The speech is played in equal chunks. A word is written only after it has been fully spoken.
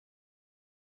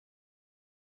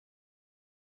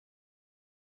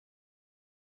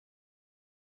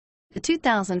The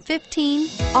 2015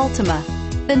 Altima.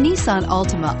 The Nissan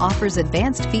Altima offers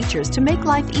advanced features to make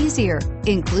life easier,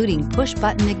 including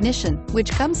push-button ignition,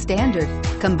 which comes standard.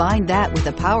 Combine that with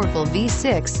a powerful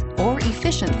V6 or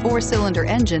efficient 4-cylinder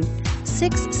engine,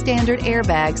 6 standard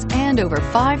airbags, and over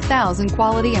 5,000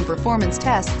 quality and performance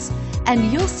tests, and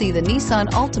you'll see the Nissan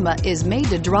Altima is made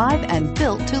to drive and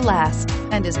built to last,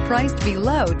 and is priced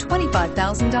below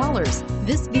 $25,000.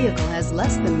 This vehicle has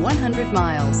less than 100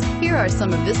 miles. Here are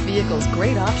some of this vehicle's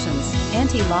great options: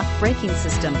 anti-lock braking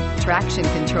system, traction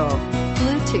control,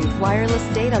 Bluetooth wireless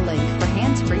data link for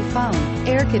hands-free phone,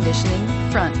 air conditioning,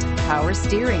 front, power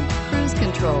steering, cruise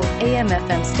control,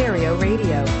 AM/FM stereo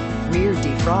radio, rear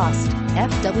defrost,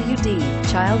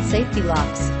 FWD, child safety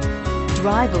locks.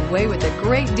 Drive away with a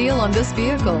great deal on this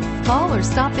vehicle. Call or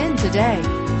stop in today.